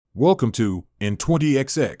Welcome to In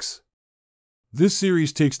 20XX. This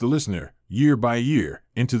series takes the listener, year by year,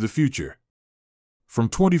 into the future. From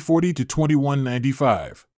 2040 to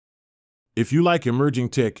 2195. If you like emerging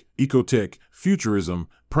tech, ecotech, futurism,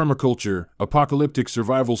 permaculture, apocalyptic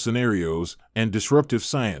survival scenarios, and disruptive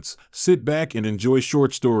science, sit back and enjoy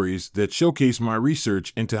short stories that showcase my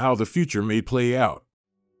research into how the future may play out.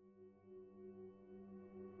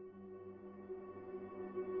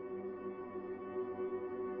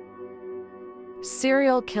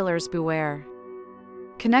 Serial killers beware.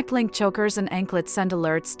 Connect link chokers and anklets send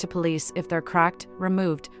alerts to police if they're cracked,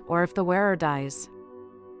 removed, or if the wearer dies.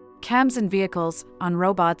 Cams in vehicles, on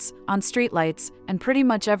robots, on streetlights, and pretty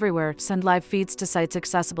much everywhere send live feeds to sites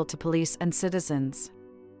accessible to police and citizens.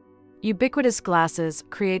 Ubiquitous glasses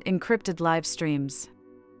create encrypted live streams.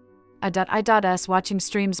 A.I.S watching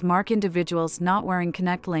streams mark individuals not wearing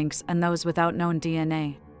Connect links and those without known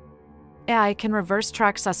DNA. AI can reverse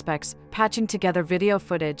track suspects, patching together video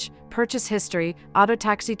footage, purchase history,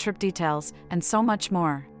 auto-taxi trip details, and so much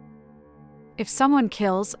more. If someone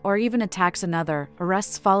kills or even attacks another,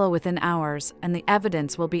 arrests follow within hours, and the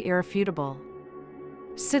evidence will be irrefutable.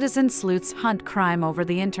 Citizen sleuths hunt crime over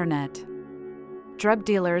the internet. Drug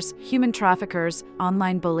dealers, human traffickers,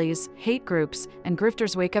 online bullies, hate groups, and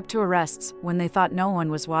grifters wake up to arrests when they thought no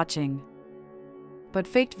one was watching. But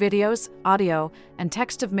faked videos, audio, and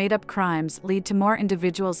text of made-up crimes lead to more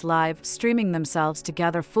individuals live streaming themselves to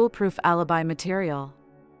gather foolproof alibi material.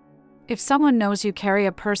 If someone knows you carry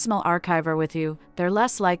a personal archiver with you, they're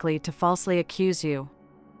less likely to falsely accuse you.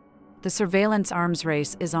 The surveillance arms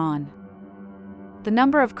race is on. The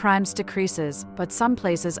number of crimes decreases, but some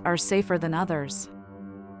places are safer than others.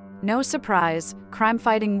 No surprise, crime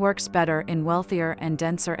fighting works better in wealthier and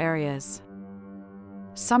denser areas.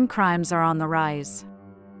 Some crimes are on the rise.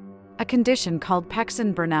 A condition called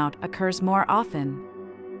pexin burnout occurs more often.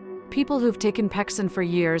 People who've taken pexin for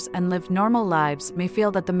years and lived normal lives may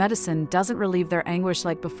feel that the medicine doesn't relieve their anguish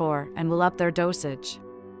like before and will up their dosage.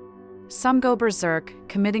 Some go berserk,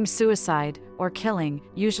 committing suicide or killing,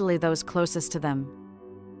 usually those closest to them.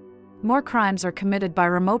 More crimes are committed by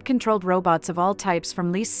remote-controlled robots of all types,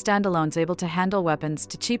 from leased standalones able to handle weapons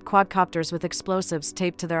to cheap quadcopters with explosives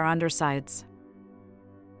taped to their undersides.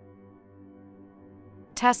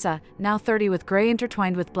 Tessa, now 30 with gray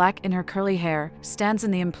intertwined with black in her curly hair, stands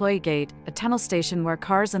in the employee gate, a tunnel station where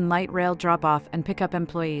cars and light rail drop off and pick up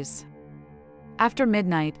employees. After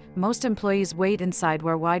midnight, most employees wait inside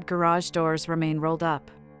where wide garage doors remain rolled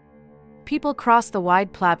up. People cross the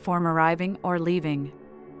wide platform arriving or leaving.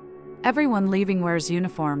 Everyone leaving wears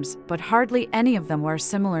uniforms, but hardly any of them wear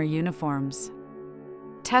similar uniforms.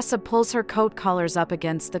 Tessa pulls her coat collars up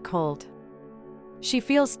against the cold. She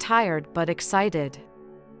feels tired but excited.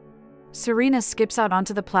 Serena skips out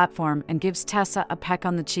onto the platform and gives Tessa a peck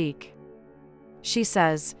on the cheek. She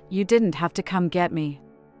says, "You didn't have to come get me."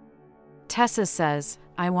 Tessa says,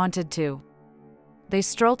 "I wanted to." They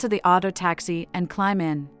stroll to the auto taxi and climb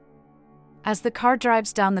in. As the car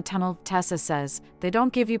drives down the tunnel, Tessa says, "They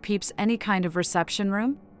don't give you peeps any kind of reception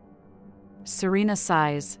room?" Serena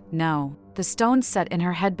sighs, "No." The stones set in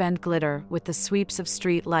her headband glitter with the sweeps of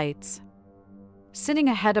street lights. Sitting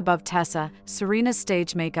a head above Tessa, Serena's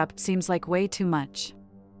stage makeup seems like way too much.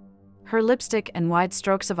 Her lipstick and wide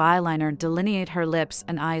strokes of eyeliner delineate her lips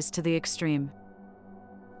and eyes to the extreme.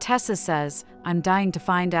 Tessa says, "I'm dying to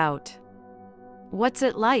find out." "What's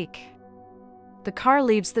it like?" The car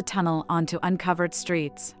leaves the tunnel onto uncovered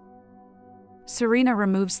streets. Serena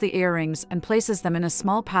removes the earrings and places them in a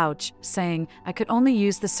small pouch, saying, "I could only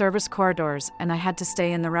use the service corridors and I had to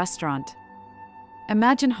stay in the restaurant.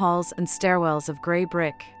 Imagine halls and stairwells of gray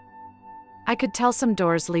brick. I could tell some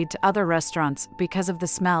doors lead to other restaurants because of the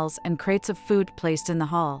smells and crates of food placed in the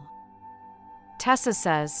hall." Tessa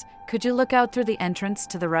says, "Could you look out through the entrance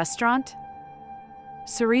to the restaurant?"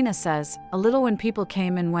 Serena says, "A little when people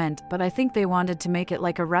came and went, but I think they wanted to make it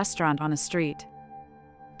like a restaurant on a street.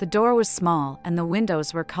 The door was small and the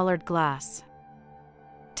windows were colored glass."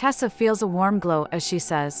 Tessa feels a warm glow as she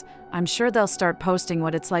says, "I'm sure they'll start posting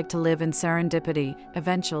what it's like to live in serendipity,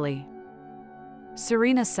 eventually."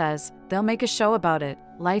 Serena says, "They'll make a show about it,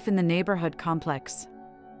 life in the neighborhood complex."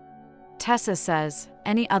 Tessa says,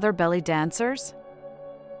 "Any other belly dancers?"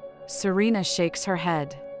 Serena shakes her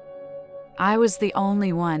head. "I was the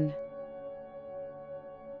only one."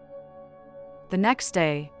 The next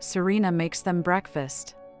day, Serena makes them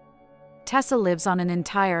breakfast. Tessa lives on an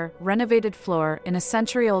entire, renovated floor in a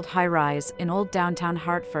century-old high-rise in old downtown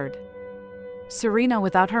Hartford. Serena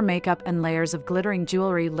without her makeup and layers of glittering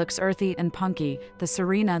jewelry looks earthy and punky, the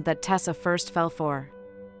Serena that Tessa first fell for.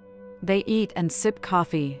 They eat and sip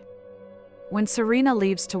coffee. When Serena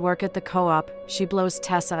leaves to work at the co-op, she blows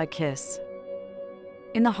Tessa a kiss.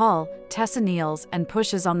 In the hall, Tessa kneels and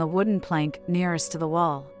pushes on the wooden plank nearest to the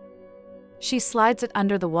wall. She slides it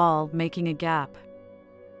under the wall, making a gap.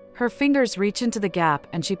 Her fingers reach into the gap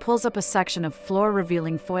and she pulls up a section of floor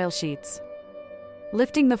revealing foil sheets.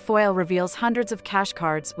 Lifting the foil reveals hundreds of cash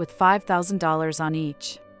cards with $5,000 on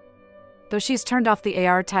each. Though she's turned off the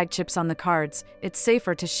AR tag chips on the cards, it's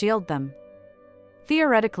safer to shield them.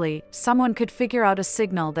 Theoretically, someone could figure out a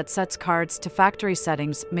signal that sets cards to factory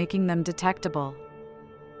settings, making them detectable.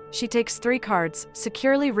 She takes 3 cards,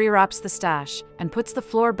 securely rewraps the stash, and puts the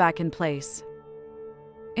floor back in place.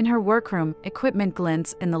 In her workroom, equipment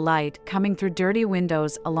glints in the light coming through dirty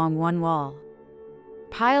windows along one wall.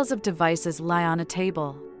 Piles of devices lie on a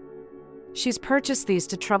table. She's purchased these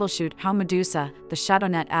to troubleshoot how Medusa, the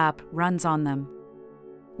ShadowNet app, runs on them.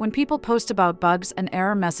 When people post about bugs and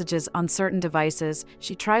error messages on certain devices,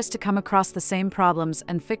 she tries to come across the same problems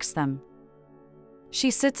and fix them. She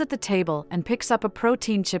sits at the table and picks up a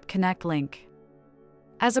protein chip Connect link.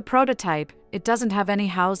 As a prototype, it doesn't have any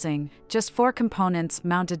housing, just 4 components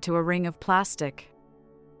mounted to a ring of plastic.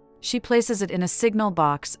 She places it in a signal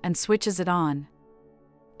box and switches it on.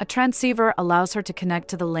 A transceiver allows her to connect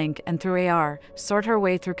to the link and through AR, sort her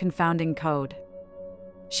way through confounding code.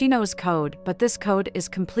 She knows code, but this code is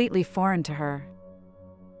completely foreign to her.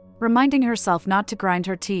 Reminding herself not to grind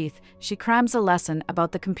her teeth, she crams a lesson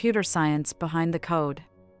about the computer science behind the code.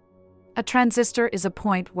 A transistor is a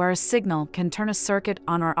point where a signal can turn a circuit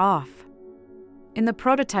on or off. In the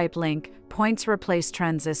prototype link, points replace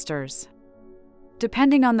transistors.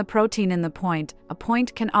 Depending on the protein in the point, a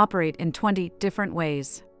point can operate in 20 different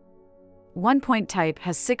ways. One point type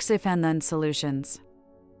has 6 if-and-then solutions.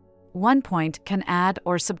 One point can add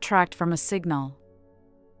or subtract from a signal.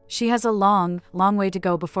 She has a long way to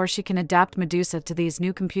go before she can adapt Medusa to these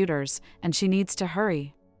new computers, and she needs to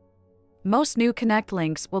hurry. Most new Connect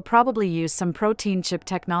links will probably use some protein chip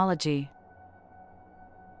technology.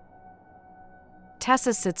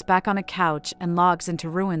 Tessa sits back on a couch and logs into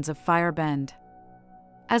ruins of Firebend.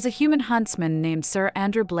 As a human huntsman named Sir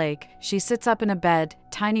Andrew Blake, she sits up in a bed,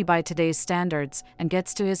 tiny by today's standards, and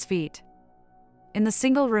gets to his feet. In the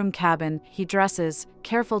single-room cabin, he dresses,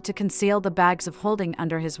 careful to conceal the bags of holding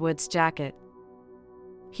under his woods jacket.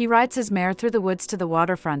 He rides his mare through the woods to the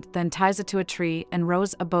waterfront, then ties it to a tree and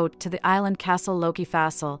rows a boat to the island castle Loki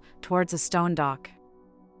Fassel, towards a stone dock.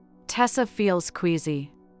 Tessa feels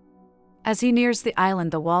queasy. As he nears the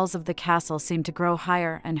island, the walls of the castle seem to grow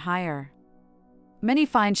higher and higher. Many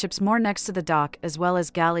fine ships moor next to the dock, as well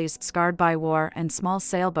as galleys scarred by war and small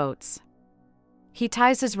sailboats. He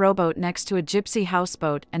ties his rowboat next to a gypsy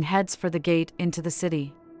houseboat and heads for the gate into the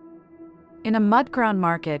city. In a mud-ground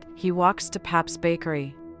market, he walks to Pap's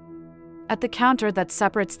Bakery. At the counter that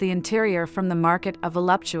separates the interior from the market, a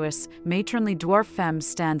voluptuous, matronly dwarf femme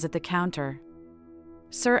stands at the counter.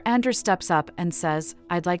 Sir Andrew steps up and says,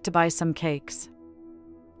 "I'd like to buy some cakes."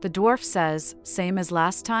 The dwarf says, "Same as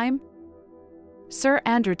last time?" Sir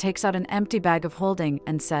Andrew takes out an empty bag of holding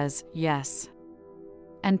and says, "Yes.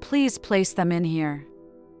 And please place them in here."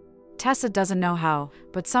 Tessa doesn't know how,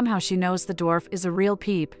 but somehow she knows the dwarf is a real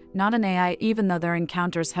peep, not an AI, even though their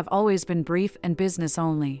encounters have always been brief and business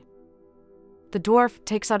only. The dwarf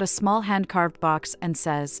takes out a small hand-carved box and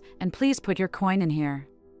says, "And please put your coin in here."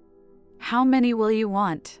 "How many will you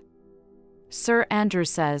want?" Sir Andrew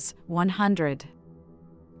says, 100.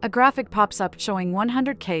 A graphic pops up showing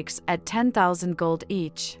 100 cakes at 10,000 gold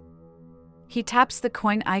each. He taps the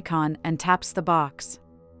coin icon and taps the box.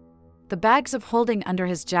 The bags of holding under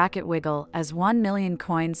his jacket wiggle as 1 million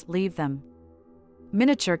coins leave them.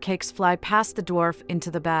 Miniature cakes fly past the dwarf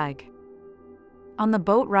into the bag. On the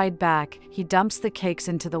boat ride back, he dumps the cakes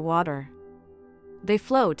into the water. They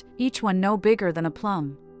float, each one no bigger than a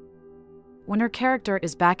plum. When her character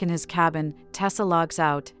is back in his cabin, Tessa logs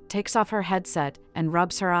out, takes off her headset, and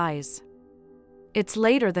rubs her eyes. It's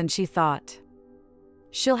later than she thought.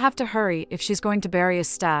 She'll have to hurry if she's going to bury a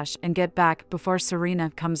stash and get back before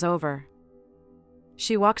Serena comes over.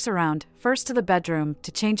 She walks around, first to the bedroom,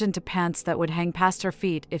 to change into pants that would hang past her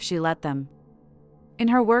feet if she let them. In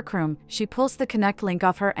her workroom, she pulls the Connect link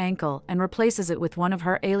off her ankle and replaces it with one of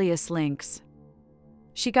her alias links.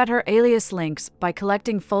 She got her alias links by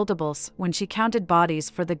collecting foldables when she counted bodies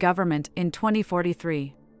for the government in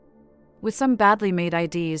 2043. With some badly made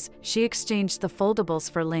IDs, she exchanged the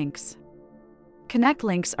foldables for links. Connect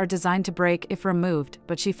links are designed to break if removed,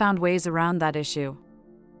 but she found ways around that issue.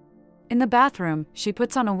 In the bathroom, she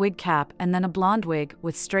puts on a wig cap and then a blonde wig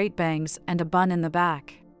with straight bangs and a bun in the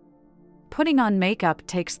back. Putting on makeup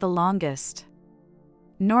takes the longest.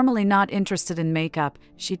 Normally not interested in makeup,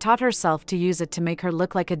 she taught herself to use it to make her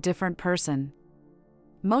look like a different person.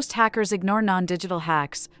 Most hackers ignore non-digital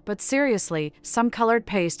hacks, but seriously, some colored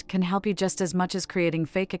paste can help you just as much as creating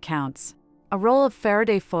fake accounts. A roll of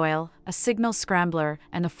Faraday foil, a signal scrambler,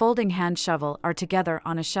 and a folding hand shovel are together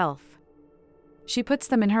on a shelf. She puts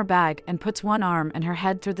them in her bag and puts one arm and her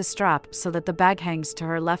head through the strap so that the bag hangs to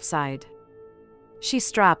her left side. She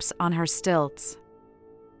straps on her stilts.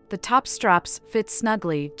 The top straps fit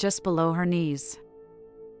snugly just below her knees.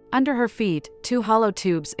 Under her feet, two hollow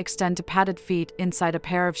tubes extend to padded feet inside a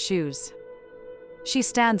pair of shoes. She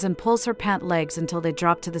stands and pulls her pant legs until they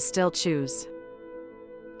drop to the stilt shoes.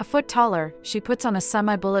 A foot taller, she puts on a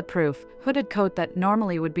semi-bulletproof, hooded coat that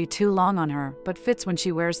normally would be too long on her, but fits when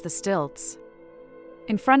she wears the stilts.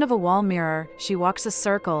 In front of a wall mirror, she walks a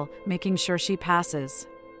circle, making sure she passes.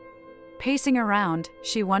 Pacing around,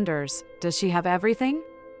 she wonders, does she have everything?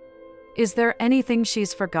 Is there anything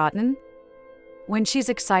she's forgotten? When she's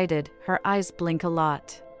excited, her eyes blink a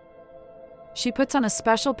lot. She puts on a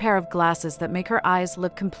special pair of glasses that make her eyes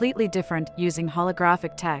look completely different using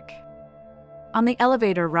holographic tech. On the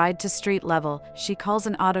elevator ride to street level, she calls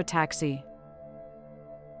an auto taxi.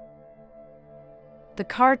 The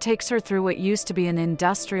car takes her through what used to be an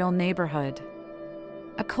industrial neighborhood.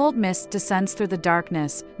 A cold mist descends through the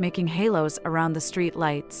darkness, making halos around the street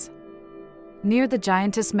lights. Near the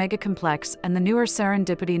Giantess Mega Complex and the newer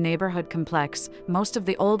Serendipity Neighborhood Complex, most of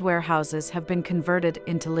the old warehouses have been converted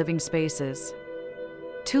into living spaces.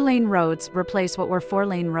 2-lane roads replace what were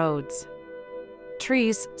 4-lane roads.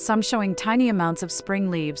 Trees, some showing tiny amounts of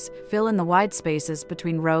spring leaves, fill in the wide spaces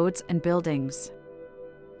between roads and buildings.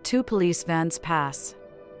 2 police vans pass.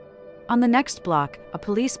 On the next block, a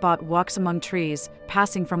police bot walks among trees,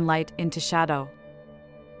 passing from light into shadow.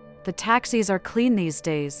 The taxis are clean these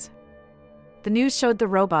days. The news showed the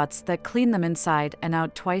robots that clean them inside and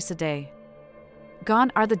out twice a day.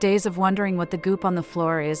 Gone are the days of wondering what the goop on the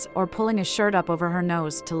floor is or pulling a shirt up over her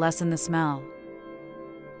nose to lessen the smell.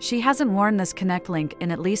 She hasn't worn this Connect link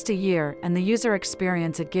in at least a year, and the user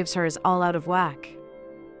experience it gives her is all out of whack.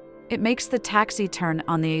 It makes the taxi turn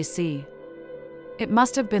on the AC. It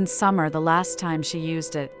must have been summer the last time she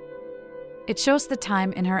used it. It shows the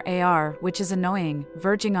time in her AR, which is annoying,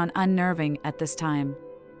 verging on unnerving at this time.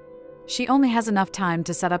 She only has enough time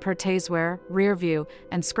to set up her Tazeware, rear view,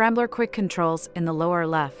 and scrambler quick controls in the lower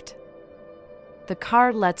left. The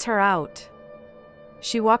car lets her out.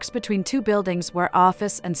 She walks between 2 buildings where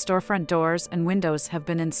office and storefront doors and windows have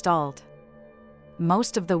been installed.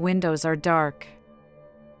 Most of the windows are dark.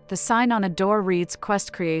 The sign on a door reads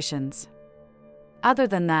Quest Creations. Other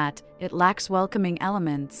than that, it lacks welcoming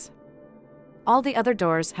elements. All the other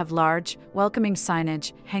doors have large, welcoming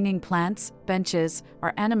signage, hanging plants, benches,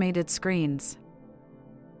 or animated screens.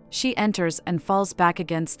 She enters and falls back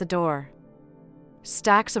against the door.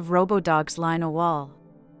 Stacks of robo-dogs line a wall.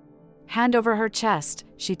 Hand over her chest,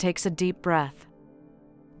 she takes a deep breath.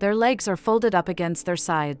 Their legs are folded up against their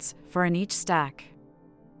sides, 4 in each stack.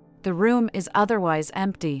 The room is otherwise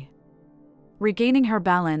empty. Regaining her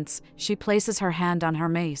balance, she places her hand on her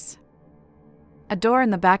mace. A door in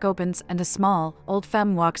the back opens and a small, old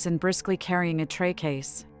femme walks in briskly carrying a tray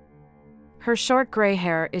case. Her short gray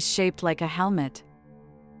hair is shaped like a helmet.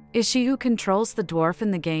 Is she who controls the dwarf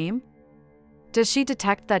in the game? Does she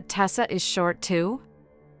detect that Tessa is short too?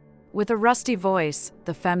 With a rusty voice,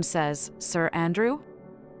 the femme says, "Sir Andrew?"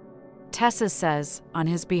 Tessa says, on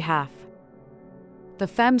his behalf. The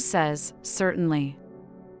femme says, "Certainly."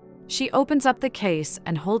 She opens up the case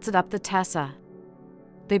and holds it up to Tessa.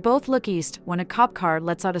 They both look east when a cop car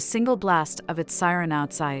lets out a single blast of its siren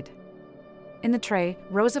outside. In the tray,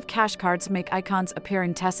 rows of cash cards make icons appear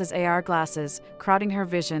in Tessa's AR glasses, crowding her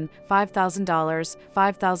vision. $5,000,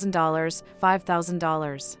 $5,000,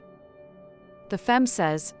 $5,000. The femme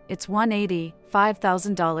says, "It's $180,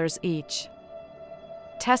 $5,000 each."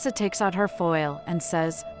 Tessa takes out her foil and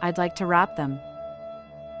says, "I'd like to wrap them."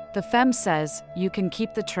 The femme says, "You can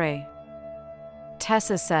keep the tray."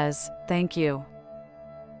 Tessa says, "Thank you."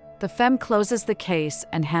 The femme closes the case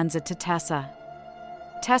and hands it to Tessa.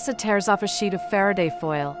 Tessa tears off a sheet of Faraday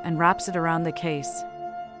foil and wraps it around the case.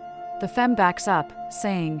 The femme backs up,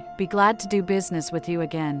 saying, "Be glad to do business with you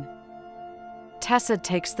again." Tessa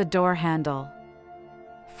takes the door handle.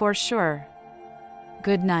 "For sure.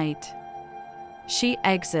 Good night." She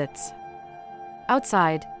exits.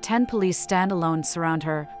 Outside, 10 police stand alone surround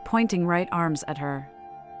her, pointing right arms at her.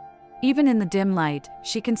 Even in the dim light,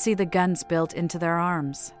 she can see the guns built into their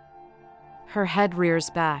arms. Her head rears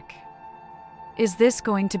back. Is this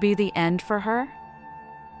going to be the end for her?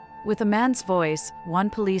 With a man's voice, one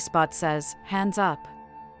police bot says, "Hands up."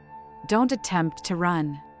 Don't attempt to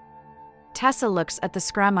run. Tessa looks at the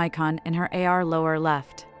scram icon in her AR lower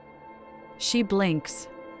left. She blinks.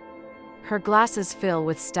 Her glasses fill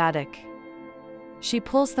with static. She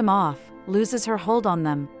pulls them off, loses her hold on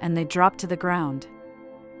them, and they drop to the ground.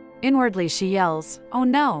 Inwardly she yells, "Oh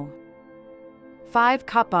no!" 5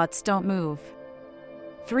 copbots don't move.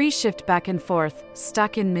 3 shift back and forth,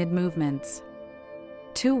 stuck in mid-movements.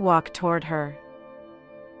 2 walk toward her.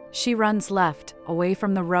 She runs left, away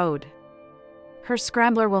from the road. Her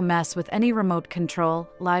scrambler will mess with any remote control,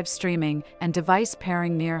 live streaming, and device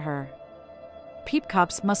pairing near her. Peep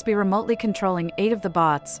cops must be remotely controlling 8 of the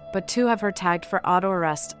bots, but 2 have her tagged for auto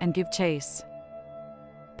arrest and give chase.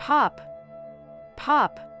 Pop!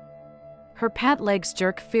 Pop! Her pant legs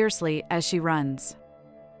jerk fiercely as she runs.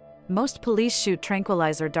 Most police shoot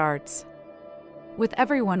tranquilizer darts. With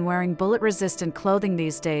everyone wearing bullet-resistant clothing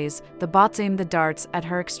these days, the bots aim the darts at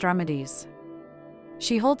her extremities.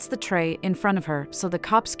 She holds the tray in front of her so the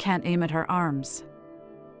cops can't aim at her arms.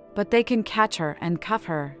 But they can catch her and cuff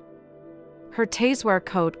her. Her tasewear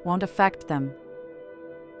coat won't affect them.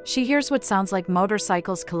 She hears what sounds like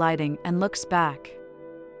motorcycles colliding and looks back.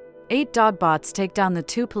 8 dog bots take down the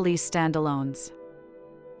 2 police standalones.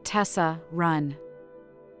 Tessa, run.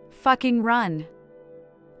 Fucking run.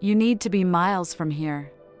 You need to be miles from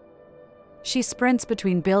here. She sprints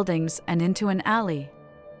between buildings and into an alley.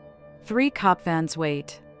 3 cop vans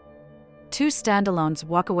wait. 2 standalones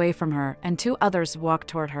walk away from her and 2 others walk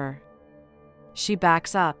toward her. She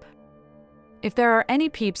backs up. If there are any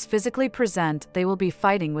peeps physically present, they will be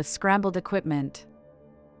fighting with scrambled equipment.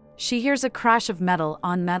 She hears a crash of metal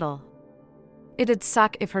on metal. It'd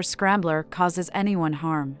suck if her scrambler causes anyone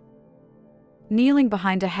harm. Kneeling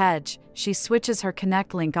behind a hedge, she switches her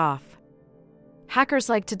Connect link off. Hackers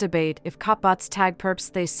like to debate if copbots tag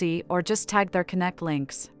perps they see or just tag their Connect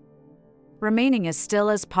links. Remaining as still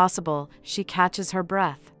as possible, she catches her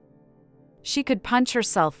breath. She could punch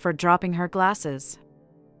herself for dropping her glasses.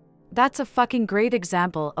 That's a fucking great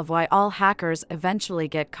example of why all hackers eventually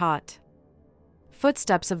get caught.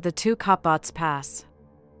 Footsteps of the 2 copbots pass.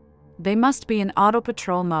 They must be in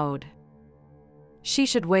auto-patrol mode. She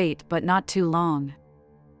should wait, but not too long.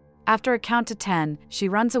 After a count to 10, she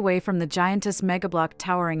runs away from the giantess megablock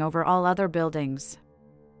towering over all other buildings.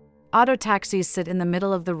 Auto taxis sit in the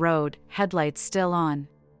middle of the road, headlights still on.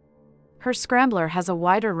 Her scrambler has a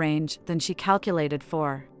wider range than she calculated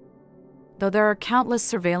for. Though there are countless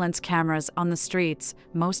surveillance cameras on the streets,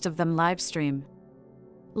 most of them livestream.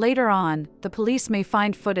 Later on, the police may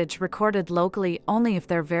find footage recorded locally only if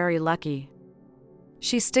they're very lucky.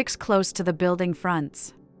 She sticks close to the building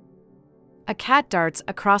fronts. A cat darts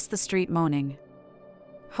across the street moaning.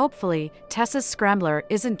 Hopefully, Tessa's scrambler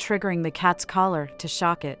isn't triggering the cat's collar to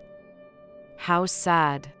shock it. How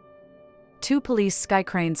sad. 2 police sky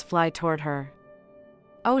cranes fly toward her.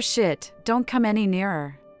 Oh shit, don't come any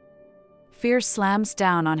nearer. Fear slams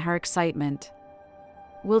down on her excitement.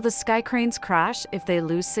 Will the sky cranes crash if they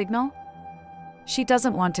lose signal? She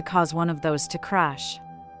doesn't want to cause one of those to crash.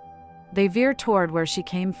 They veer toward where she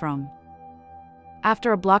came from.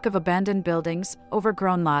 After a block of abandoned buildings,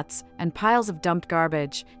 overgrown lots, and piles of dumped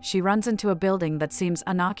garbage, she runs into a building that seems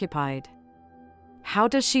unoccupied. How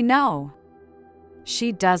does she know?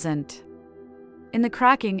 She doesn't. In the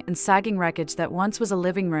cracking and sagging wreckage that once was a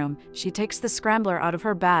living room, she takes the scrambler out of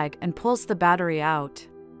her bag and pulls the battery out.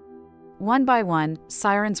 One by one,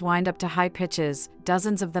 sirens wind up to high pitches,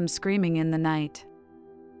 dozens of them screaming in the night.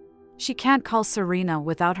 She can't call Serena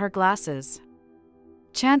without her glasses.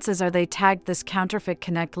 Chances are they tagged this counterfeit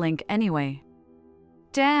Connect link anyway.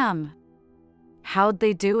 Damn! How'd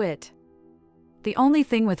they do it? The only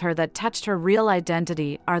thing with her that touched her real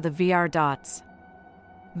identity are the VR dots.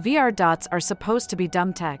 VR dots are supposed to be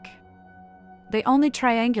dumb tech. They only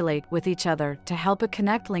triangulate with each other to help a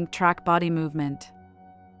Connect link track body movement.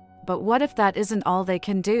 But what if that isn't all they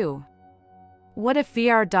can do? What if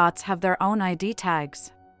VR dots have their own ID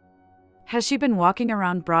tags? Has she been walking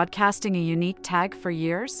around broadcasting a unique tag for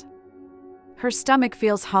years? Her stomach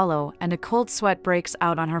feels hollow and a cold sweat breaks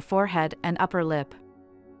out on her forehead and upper lip.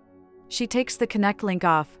 She takes the Connect link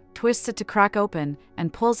off, twists it to crack open,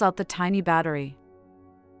 and pulls out the tiny battery.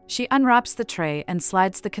 She unwraps the tray and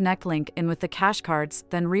slides the Connect link in with the cash cards,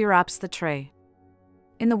 then rewraps the tray.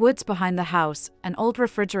 In the woods behind the house, an old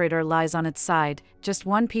refrigerator lies on its side, just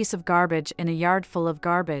one piece of garbage in a yard full of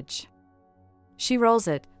garbage. She rolls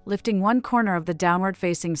it, lifting one corner of the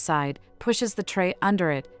downward-facing side, pushes the tray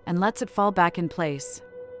under it, and lets it fall back in place.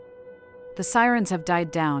 The sirens have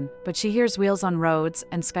died down, but she hears wheels on roads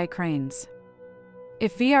and sky cranes.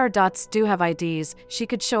 If VR dots do have IDs, she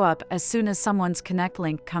could show up as soon as someone's Connect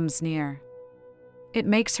link comes near. It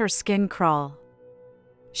makes her skin crawl.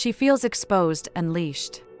 She feels exposed and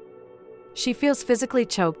leashed. She feels physically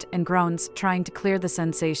choked and groans, trying to clear the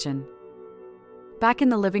sensation. Back in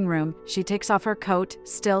the living room, she takes off her coat,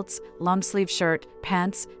 stilts, long-sleeve shirt,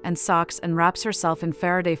 pants, and socks and wraps herself in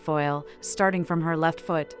Faraday foil, starting from her left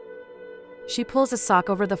foot. She pulls a sock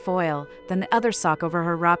over the foil, then the other sock over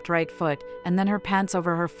her wrapped right foot, and then her pants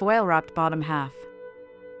over her foil-wrapped bottom half.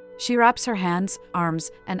 She wraps her hands,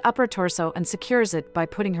 arms, and upper torso and secures it by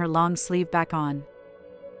putting her long sleeve back on.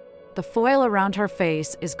 The foil around her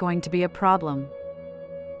face is going to be a problem.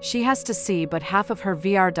 She has to see, but half of her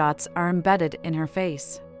VR dots are embedded in her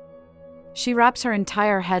face. She wraps her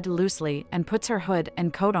entire head loosely and puts her hood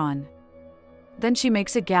and coat on. Then she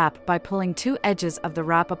makes a gap by pulling two edges of the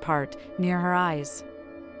wrap apart, near her eyes.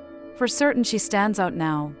 For certain she stands out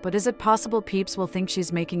now, but is it possible peeps will think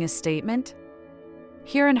she's making a statement?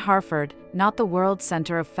 Here in Hartford, not the world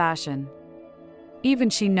center of fashion. Even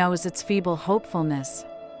she knows its feeble hopefulness.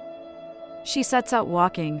 She sets out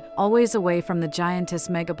walking, always away from the giantess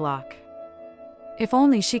megablock. If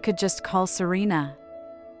only she could just call Serena.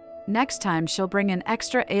 Next time she'll bring an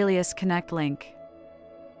extra alias connect link.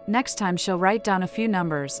 Next time she'll write down a few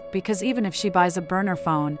numbers, because even if she buys a burner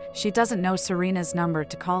phone, she doesn't know Serena's number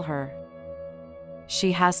to call her.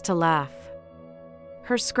 She has to laugh.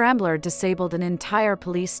 Her scrambler disabled an entire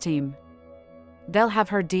police team. They'll have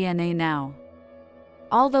her DNA now.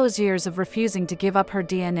 All those years of refusing to give up her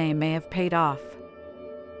DNA may have paid off.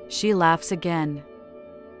 She laughs again.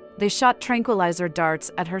 They shot tranquilizer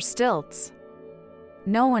darts at her stilts.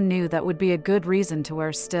 No one knew that would be a good reason to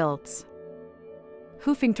wear stilts.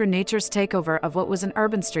 Hoofing through nature's takeover of what was an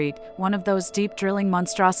urban street, one of those deep drilling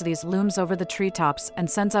monstrosities looms over the treetops and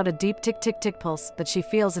sends out a deep tick-tick-tick pulse that she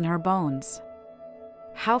feels in her bones.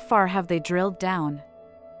 How far have they drilled down?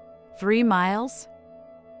 3 miles?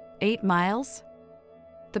 8 miles?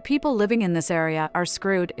 The people living in this area are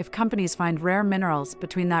screwed if companies find rare minerals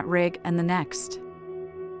between that rig and the next.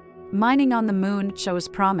 Mining on the moon shows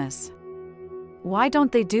promise. Why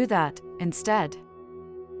don't they do that instead?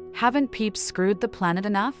 Haven't peeps screwed the planet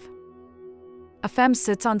enough? A femme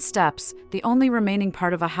sits on steps, the only remaining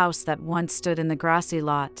part of a house that once stood in the grassy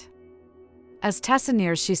lot. As Tessa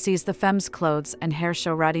nears, she sees the femme's clothes and hair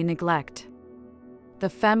show ratty neglect. The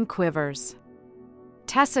femme quivers.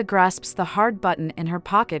 Tessa grasps the hard button in her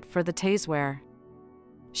pocket for the taseware.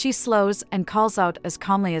 She slows and calls out as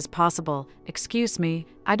calmly as possible, "Excuse me,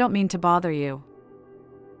 I don't mean to bother you."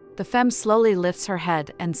 The femme slowly lifts her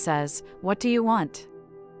head and says, "What do you want?"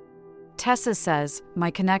 Tessa says,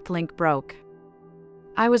 "My Connect link broke.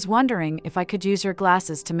 I was wondering if I could use your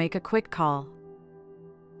glasses to make a quick call."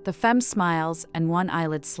 The femme smiles and one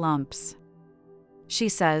eyelid slumps. She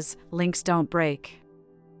says, "Links don't break."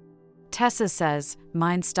 Tessa says,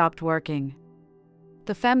 "Mine stopped working."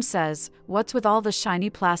 The femme says, "What's with all the shiny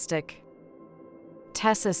plastic?"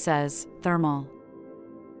 Tessa says, "Thermal."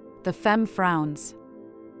 The femme frowns.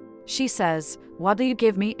 She says, "What'll you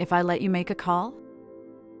give me if I let you make a call?"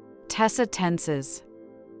 Tessa tenses.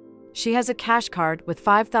 She has a cash card with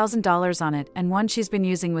 $5,000 on it and one she's been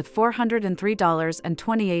using with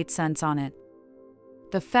 $403.28 on it.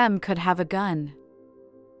 The femme could have a gun.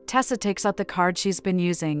 Tessa takes out the card she's been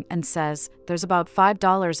using and says, "There's about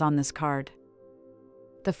 $5 on this card."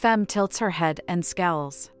 The femme tilts her head and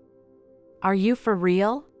scowls. "Are you for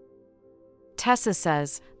real?" Tessa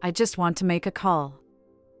says, "I just want to make a call."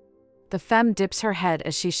 The femme dips her head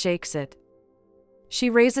as she shakes it. She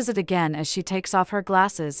raises it again as she takes off her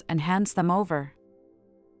glasses and hands them over.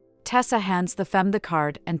 Tessa hands the femme the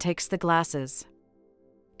card and takes the glasses.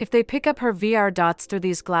 If they pick up her VR dots through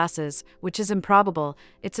these glasses, which is improbable,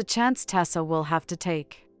 it's a chance Tessa will have to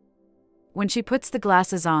take. When she puts the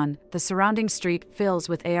glasses on, the surrounding street fills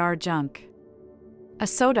with AR junk. A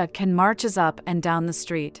soda can marches up and down the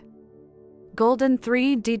street. Golden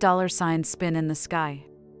 3D dollar signs spin in the sky.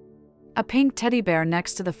 A pink teddy bear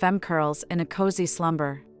next to the femme curls in a cozy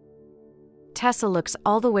slumber. Tessa looks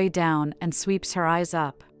all the way down and sweeps her eyes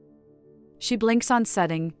up. She blinks on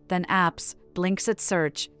setting, then apps, blinks at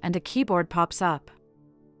search, and a keyboard pops up.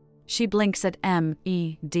 She blinks at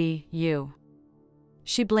MEDU.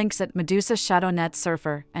 She blinks at Medusa ShadowNet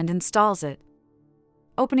Surfer and installs it.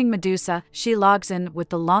 Opening Medusa, she logs in with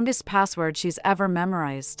the longest password she's ever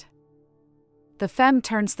memorized. The femme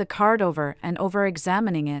turns the card over and over,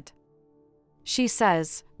 examining it. She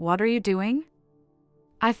says, "What are you doing?"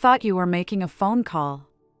 "I thought you were making a phone call."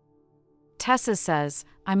 Tessa says,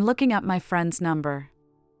 "I'm looking up my friend's number."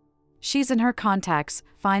 She's in her contacts,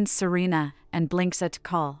 finds Serena, and blinks at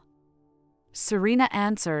call. Serena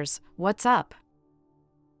answers, "What's up?"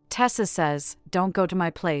 Tessa says, "Don't go to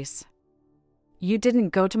my place." You didn't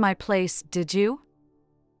go to my place, did you?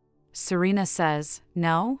 Serena says,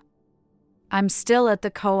 no. I'm still at the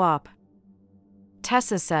co-op.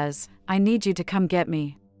 Tessa says, I need you to come get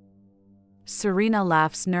me. Serena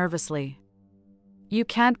laughs nervously. You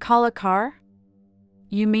can't call a car?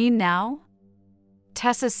 You mean now?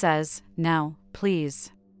 Tessa says, now,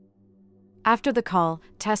 please. After the call,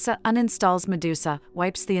 Tessa uninstalls Medusa,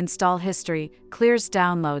 wipes the install history, clears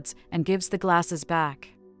downloads, and gives the glasses back.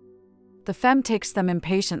 The femme takes them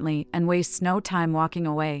impatiently and wastes no time walking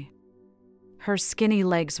away. Her skinny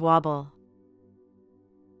legs wobble.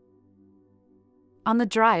 On the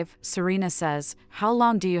drive, Serena says, how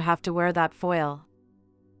long do you have to wear that foil?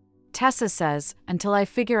 Tessa says, until I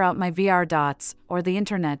figure out my VR dots, or the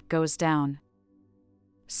internet goes down.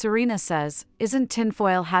 Serena says, isn't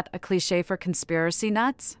tinfoil hat a cliché for conspiracy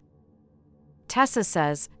nuts? Tessa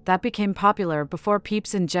says, that became popular before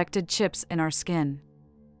peeps injected chips in our skin.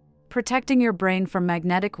 Protecting your brain from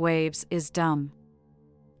magnetic waves is dumb.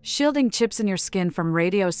 Shielding chips in your skin from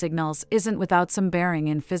radio signals isn't without some bearing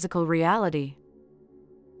in physical reality.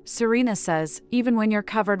 Serena says, even when you're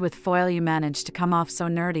covered with foil you manage to come off so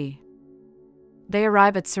nerdy. They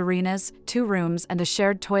arrive at Serena's, 2 rooms and a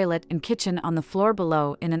shared toilet and kitchen on the floor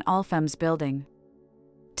below in an all-femmes building.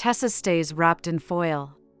 Tessa stays wrapped in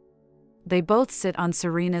foil. They both sit on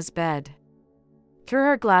Serena's bed. Through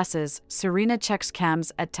her glasses, Serena checks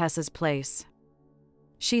cams at Tessa's place.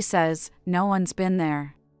 She says, no one's been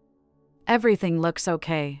there. Everything looks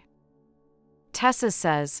okay. Tessa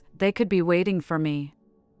says, they could be waiting for me.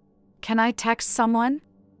 Can I text someone?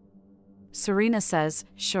 Serena says,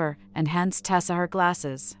 sure, and hands Tessa her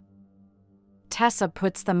glasses. Tessa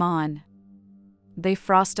puts them on. They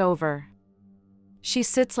frost over. She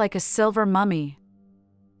sits like a silver mummy.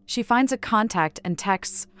 She finds a contact and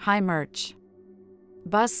texts, hi Merch.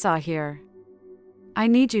 Buzzsaw here. I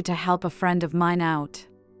need you to help a friend of mine out.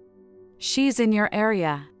 She's in your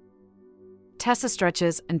area. Tessa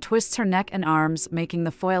stretches and twists her neck and arms, making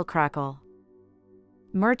the foil crackle.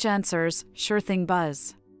 Merch answers, sure thing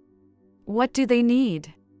Buzz. What do they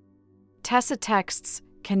need? Tessa texts,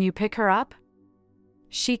 can you pick her up?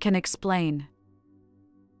 She can explain.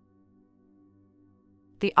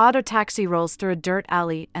 The auto taxi rolls through a dirt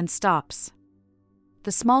alley and stops.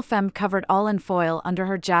 The small femme covered all in foil under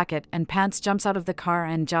her jacket and pants jumps out of the car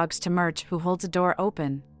and jogs to Merch, who holds a door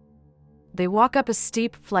open. They walk up a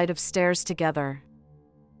steep flight of stairs together.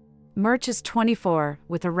 Merch is 24,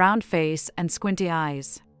 with a round face and squinty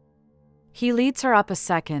eyes. He leads her up a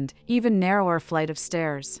second, even narrower flight of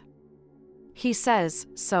stairs. He says,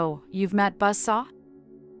 so, you've met Buzzsaw?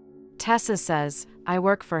 Tessa says, I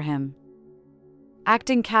work for him.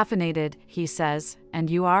 Acting caffeinated, he says, and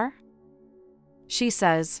you are? She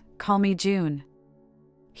says, call me June.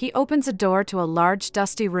 He opens a door to a large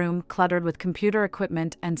dusty room cluttered with computer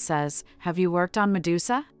equipment and says, have you worked on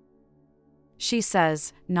Medusa? She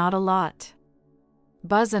says, not a lot.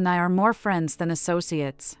 Buzz and I are more friends than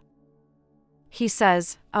associates. He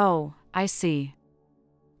says, oh, I see.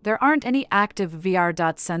 There aren't any active VR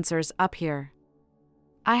dot sensors up here.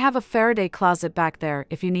 I have a Faraday closet back there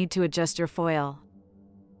if you need to adjust your foil.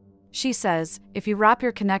 She says, if you wrap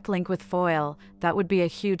your Connect link with foil, that would be a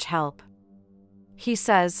huge help. He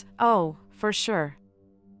says, oh, for sure.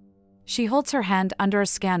 She holds her hand under a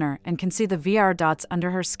scanner and can see the VR dots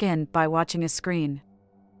under her skin by watching a screen.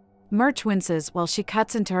 Merch winces while she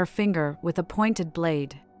cuts into her finger with a pointed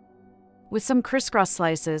blade. With some crisscross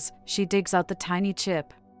slices, she digs out the tiny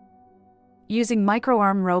chip. Using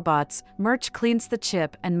microarm robots, Merch cleans the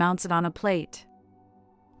chip and mounts it on a plate.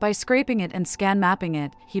 By scraping it and scan mapping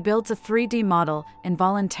it, he builds a 3D model,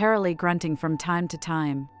 involuntarily grunting from time to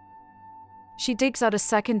time. She digs out a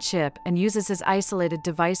second chip and uses his isolated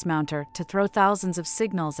device mounter to throw thousands of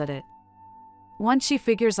signals at it. Once she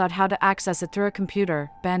figures out how to access it through a computer,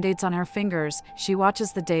 band-aids on her fingers, she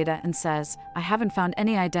watches the data and says, I haven't found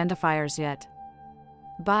any identifiers yet.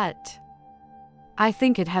 But I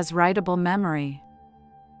think it has writable memory.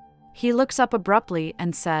 He looks up abruptly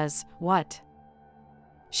and says, what?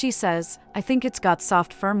 She says, I think it's got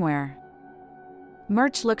soft firmware.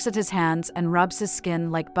 Merch looks at his hands and rubs his skin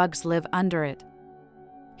like bugs live under it.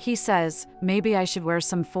 He says, maybe I should wear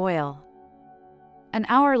some foil. An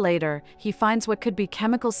hour later, he finds what could be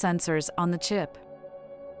chemical sensors on the chip.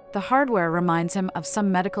 The hardware reminds him of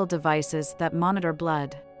some medical devices that monitor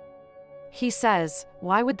blood. He says,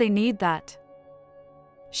 why would they need that?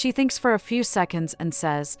 She thinks for a few seconds and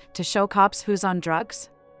says, to show cops who's on drugs?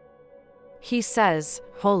 He says,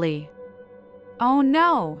 holy. Oh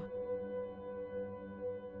no!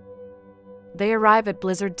 They arrive at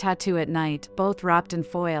Blizzard Tattoo at night, both wrapped in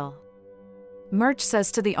foil. Murch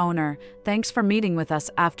says to the owner, "Thanks for meeting with us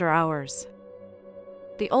after hours."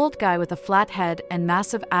 The old guy with a flat head and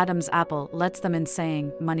massive Adam's apple lets them in,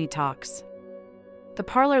 saying, "Money talks." The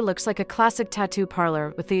parlor looks like a classic tattoo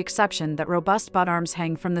parlor, with the exception that robust butt arms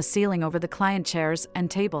hang from the ceiling over the client chairs and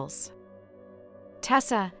tables.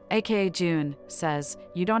 Tessa, aka June, says,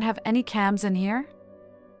 "You don't have any cams in here?"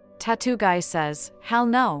 Tattoo guy says, "Hell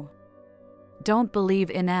no. Don't believe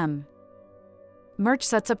in M." Murch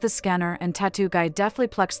sets up the scanner and tattoo guy deftly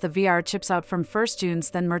plucks the VR chips out from first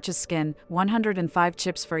June's then Murch's skin, 105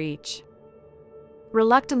 chips for each.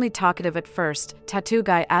 Reluctantly talkative at first, tattoo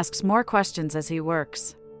guy asks more questions as he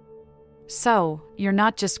works. "So, you're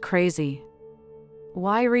not just crazy.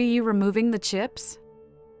 Why are you removing the chips?"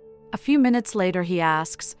 A few minutes later he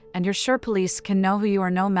asks, "And you're sure police can know who you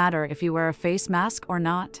are no matter if you wear a face mask or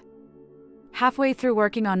not?" Halfway through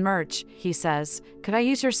working on Murch, he says, "Could I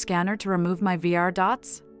use your scanner to remove my VR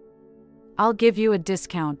dots? I'll give you a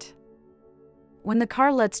discount." When the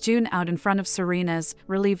car lets June out in front of Serena's,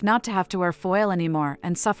 relieved not to have to wear foil anymore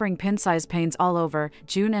and suffering pin-size pains all over,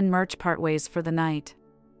 June and Murch part ways for the night.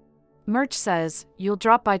 Murch says, "You'll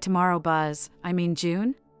drop by tomorrow,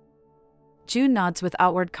 June?" June nods with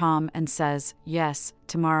outward calm and says, "Yes,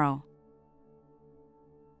 tomorrow."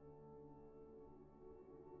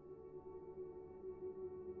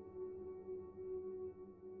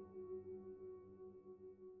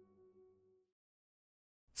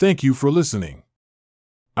 Thank you for listening.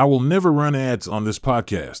 I will never run ads on this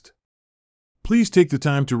podcast. Please take the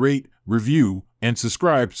time to rate, review, and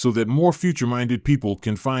subscribe so that more future-minded people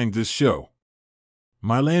can find this show.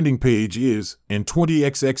 My landing page is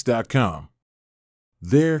n20xx.com.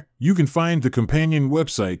 There, you can find the companion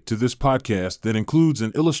website to this podcast that includes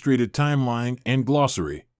an illustrated timeline and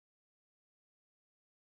glossary.